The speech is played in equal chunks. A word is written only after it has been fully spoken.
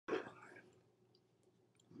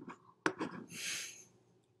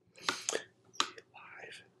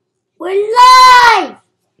We're live!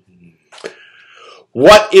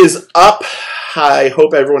 What is up? I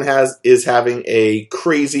hope everyone is having a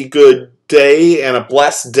crazy good day and a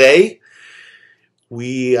blessed day.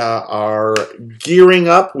 We are gearing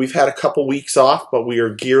up. We've had a couple weeks off, but we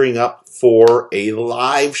are gearing up for a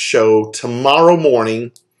live show tomorrow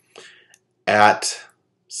morning at...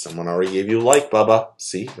 Someone already gave you a like, Bubba.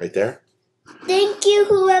 See, right there. Thank you,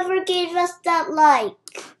 whoever gave us that like.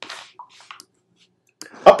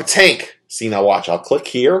 Up a tank. See, now watch. I'll click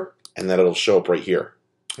here, and then it'll show up right here.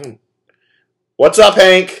 What's up,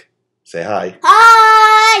 Hank? Say hi.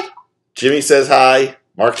 Hi! Jimmy says hi.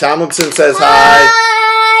 Mark Tomlinson says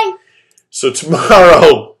hi. So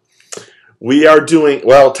tomorrow, we are doing...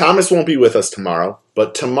 Well, Thomas won't be with us tomorrow,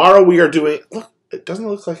 but tomorrow we are doing... Look, it doesn't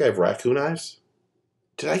look like I have raccoon eyes.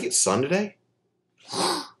 Did I get sun today?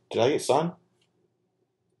 Did I get sun?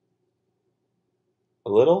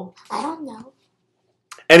 A little? I don't know.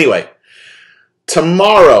 Anyway,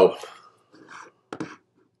 tomorrow,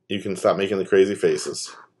 you can stop making the crazy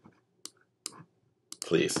faces.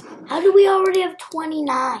 Please. How do we already have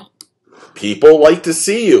 29? People like to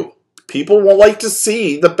see you. People will like to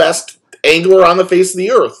see the best angler on the face of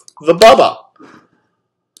the earth, the Bubba.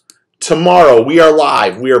 Tomorrow, we are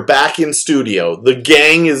live. We are back in studio. The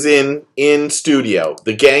gang is in studio.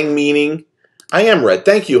 The gang meaning... I am red.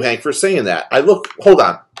 Thank you, Hank, for saying that. Hold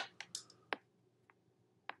on.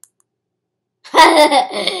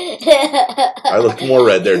 I looked more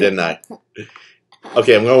red there, didn't I?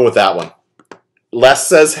 Okay, I'm going with that one. Les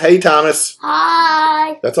says, hey, Thomas.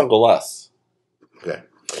 Hi. That's Uncle Les. Okay.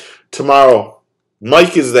 Tomorrow,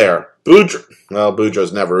 Mike is there.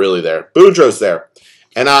 Boudreaux's never really there. Boudreaux's there.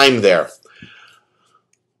 And I'm there.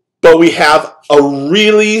 But we have a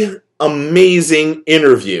really amazing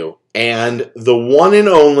interview. And the one and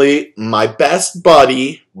only, my best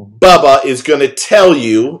buddy, Bubba, is going to tell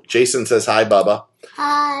you... Jason says hi, Bubba.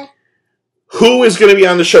 Hi. Who is going to be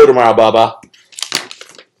on the show tomorrow, Bubba?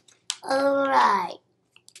 Alright.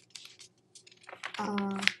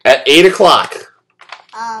 At 8 o'clock.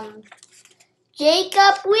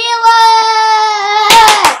 Jacob Wheeler!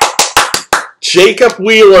 Jacob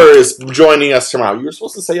Wheeler is joining us tomorrow. You were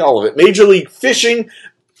supposed to say all of it. Major League Fishing.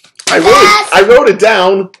 I wrote it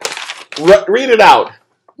down. Read it out.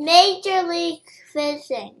 Major League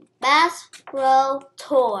Fishing Bass Pro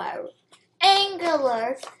Tour.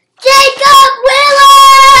 Angler Jacob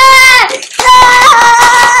Wheeler!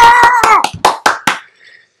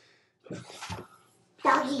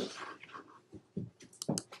 Doggy.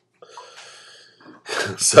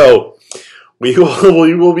 So, we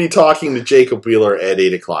will be talking to Jacob Wheeler at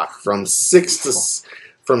 8 o'clock. From 6 to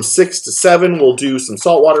 7, we'll do some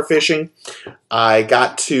saltwater fishing. I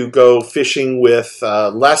got to go fishing with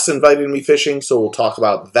Les invited me fishing, so we'll talk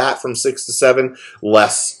about that from 6 to 7.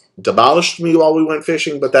 Les demolished me while we went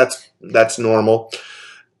fishing, but that's normal.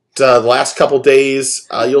 The last couple days,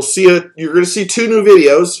 you're going to see 2 new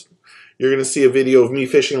videos. You're going to see a video of me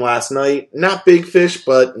fishing last night. Not big fish,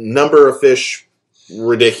 but number of fish,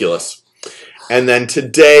 ridiculous. And then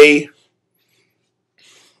today,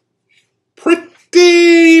 pretty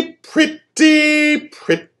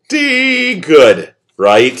good,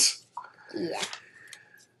 right? Yeah.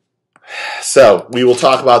 So, we will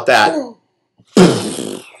talk about that.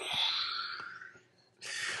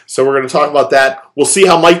 So, we're going to talk about that. We'll see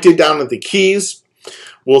how Mike did down at the Keys.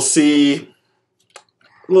 We'll see...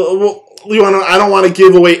 I don't want to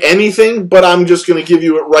give away anything, but I'm just going to give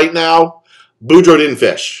you it right now. Boudreaux didn't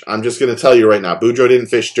fish. I'm just going to tell you right now. Boudreaux didn't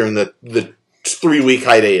fish during the 3-week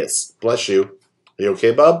hiatus. Bless you. Are you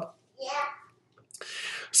okay, bub? Yeah.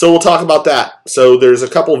 So we'll talk about that. So there's a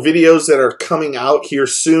couple videos that are coming out here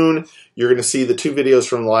soon. You're going to see the 2 videos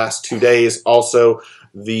from the last 2 days. Also,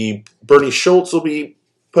 the Bernie Schultz will be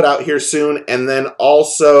put out here soon. And then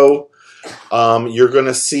also, you're going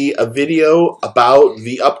to see a video about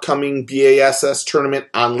the upcoming BASS tournament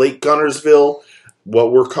on Lake Gunnersville.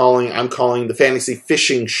 What I'm calling the Fantasy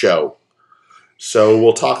Fishing Show. So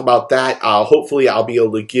we'll talk about that. Hopefully I'll be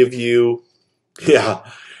able to give you... Yeah,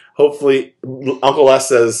 hopefully, Uncle Les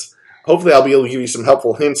says, hopefully I'll be able to give you some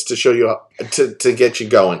helpful hints to show you, to get you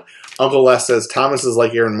going. Uncle Les says, Thomas is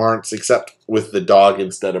like Aaron Martz, except with the dog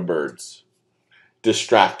instead of birds.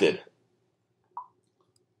 Distracted.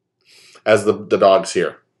 As the dog's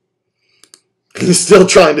here. He's still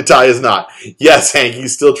trying to tie his knot. Yes, Hank,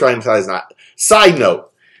 he's still trying to tie his knot. Side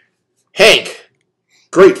note, Hank,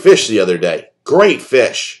 great fish the other day. Great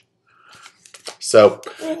fish. So,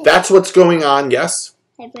 that's what's going on, yes?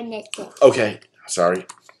 Okay, sorry.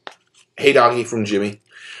 Hey, Doggy from Jimmy.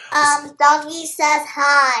 Doggy says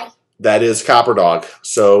hi. That is Copper Dog.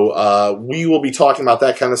 So we will be talking about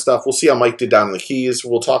that kind of stuff. We'll see how Mike did down in the Keys.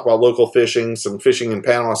 We'll talk about local fishing, some fishing in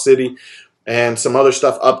Panama City, and some other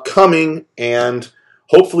stuff upcoming. And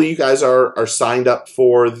hopefully you guys are signed up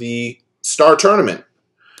for the Star Tournament.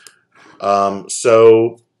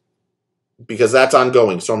 Because that's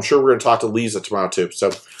ongoing. So I'm sure we're going to talk to Lisa tomorrow too. So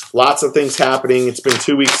lots of things happening. It's been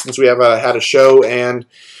 2 weeks since we have had a show, and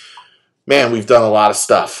man, we've done a lot of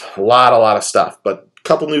stuff. A lot of stuff. But a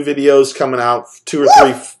couple new videos coming out. 2 or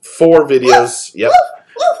 3, 4 videos. Yep.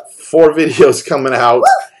 4 videos coming out.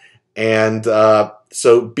 And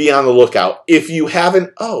so be on the lookout. If you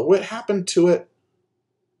haven't, oh, what happened to it?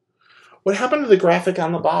 What happened to the graphic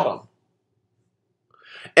on the bottom?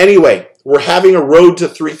 Anyway, we're having a road to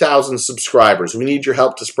 3,000 subscribers. We need your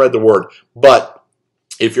help to spread the word. But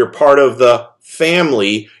if you're part of the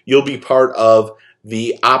family, you'll be part of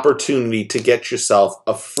the opportunity to get yourself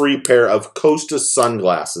a free pair of Costa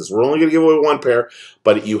sunglasses. We're only going to give away 1 pair,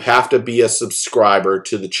 but you have to be a subscriber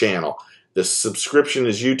to the channel. The subscription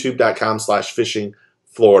is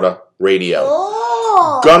youtube.com/fishingfloridaradio.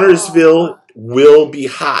 Oh. Gunnersville will be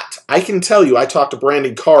hot. I can tell you, I talked to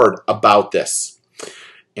Brandon Card about this.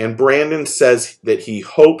 And Brandon says that he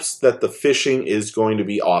hopes that the fishing is going to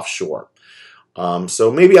be offshore. So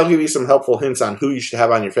maybe I'll give you some helpful hints on who you should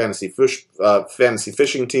have on your fantasy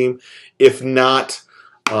fishing team. If not,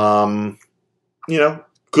 you know,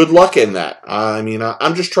 good luck in that. I mean,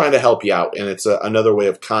 I'm just trying to help you out, and it's another way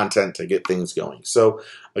of content to get things going. So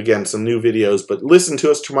again, some new videos, but listen to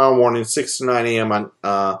us tomorrow morning, 6 to 9 a.m. on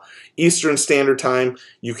Eastern Standard Time.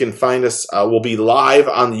 You can find us. We'll be live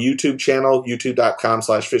on the YouTube channel,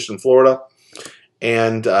 youtube.com/fishinflorida,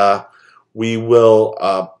 and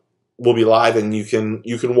we'll be live, and you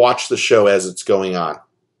can watch the show as it's going on.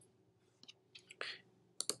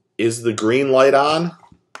 Is the green light on?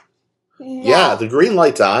 No. Yeah, the green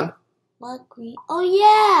light's on. What green? Oh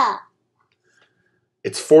yeah.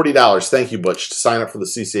 It's $40. Thank you, Butch, to sign up for the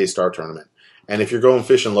CCA Star Tournament. And if you're going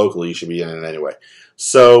fishing locally, you should be in it anyway.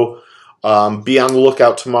 So be on the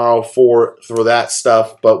lookout tomorrow for that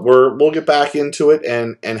stuff. But we'll get back into it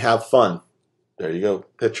and have fun. There you go,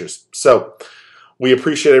 pictures. So we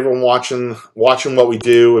appreciate everyone watching what we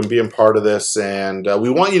do and being part of this. And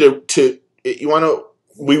we want you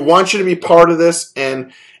we want you to be part of this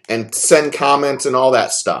and send comments and all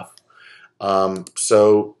that stuff.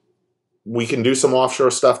 So we can do some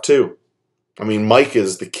offshore stuff too. I mean, Mike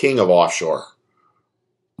is the king of offshore.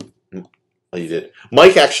 Oh, you did.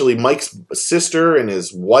 Mike's sister and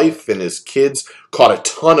his wife and his kids caught a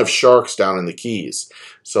ton of sharks down in the Keys.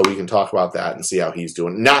 So we can talk about that and see how he's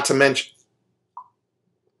doing. Not to mention...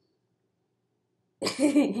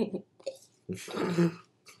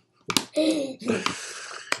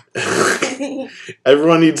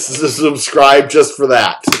 Everyone needs to subscribe just for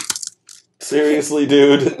that. Seriously,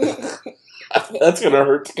 dude. That's going to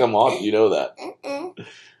hurt to come off. You know that.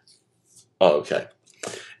 Oh, okay.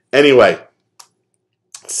 Anyway,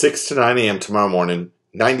 6 to 9 a.m. tomorrow morning,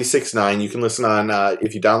 96.9. You can listen on,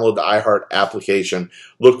 if you download the iHeart application,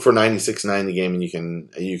 look for 96.9 The Game, and you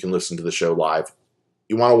can listen to the show live.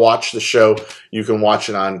 You want to watch the show, you can watch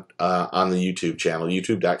it on the YouTube channel,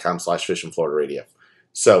 youtube.com/fishinfloridaradio.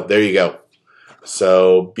 So there you go.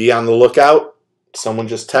 So be on the lookout. Someone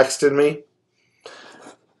just texted me.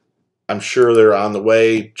 I'm sure they're on the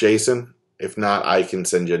way, Jason. If not, I can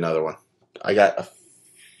send you another one. I got a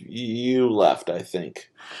few left, I think.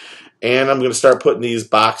 And I'm going to start putting these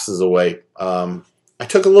boxes away. I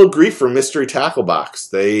took a little grief from Mystery Tackle Box.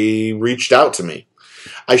 They reached out to me.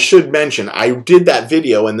 I should mention, I did that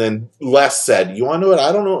video, and then Les said, you want to know what?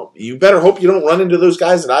 I don't know. You better hope you don't run into those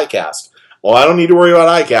guys at iCast. Well, I don't need to worry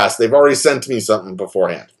about iCast. They've already sent me something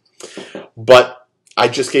beforehand. But I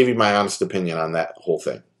just gave you my honest opinion on that whole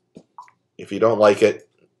thing. If you don't like it,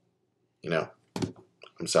 you know,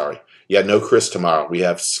 I'm sorry. Yeah, no Chris tomorrow. We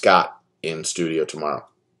have Scott in studio tomorrow.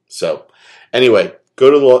 So, anyway, go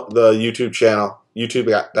to the YouTube channel,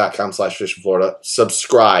 youtube.com/fishinflorida.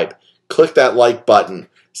 Subscribe. Click that like button.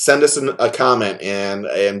 Send us a comment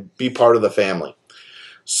and be part of the family.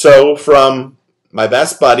 So, from my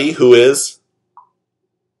best buddy, who is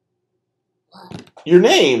your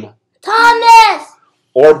name? Thomas!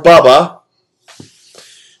 Or Bubba.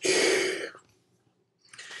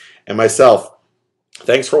 And myself.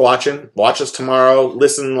 Thanks for watching. Watch us tomorrow.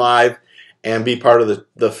 Listen live. And be part of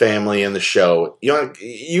the family and the show.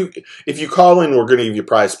 If you call in, we're going to give you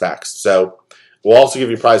prize packs. So, we'll also give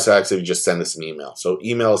you prize packs if you just send us an email. So,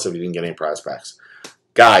 email us if you didn't get any prize packs.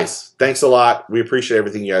 Guys, thanks a lot. We appreciate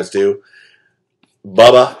everything you guys do.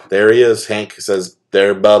 Bubba, there he is. Hank says,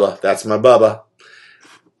 there, Bubba. That's my Bubba.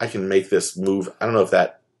 I can make this move. I don't know if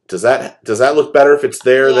that Does that look better if it's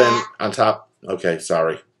there Yeah. than on top? Okay,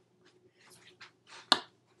 sorry.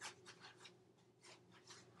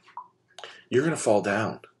 You're going to fall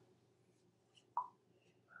down.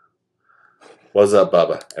 What's up,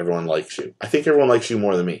 Bubba? Everyone likes you. I think everyone likes you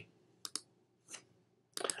more than me.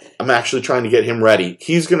 I'm actually trying to get him ready.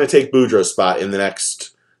 He's going to take Boudreaux's spot in the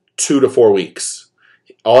next 2 to 4 weeks.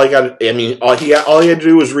 All he had to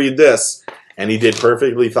do was read this, and he did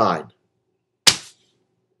perfectly fine.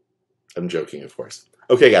 I'm joking, of course.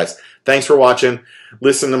 Okay, guys. Thanks for watching.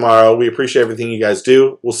 Listen tomorrow. We appreciate everything you guys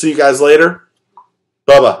do. We'll see you guys later.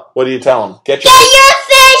 Bubba, what do you tell them? Get your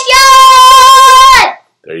fish on!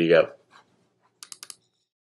 There you go.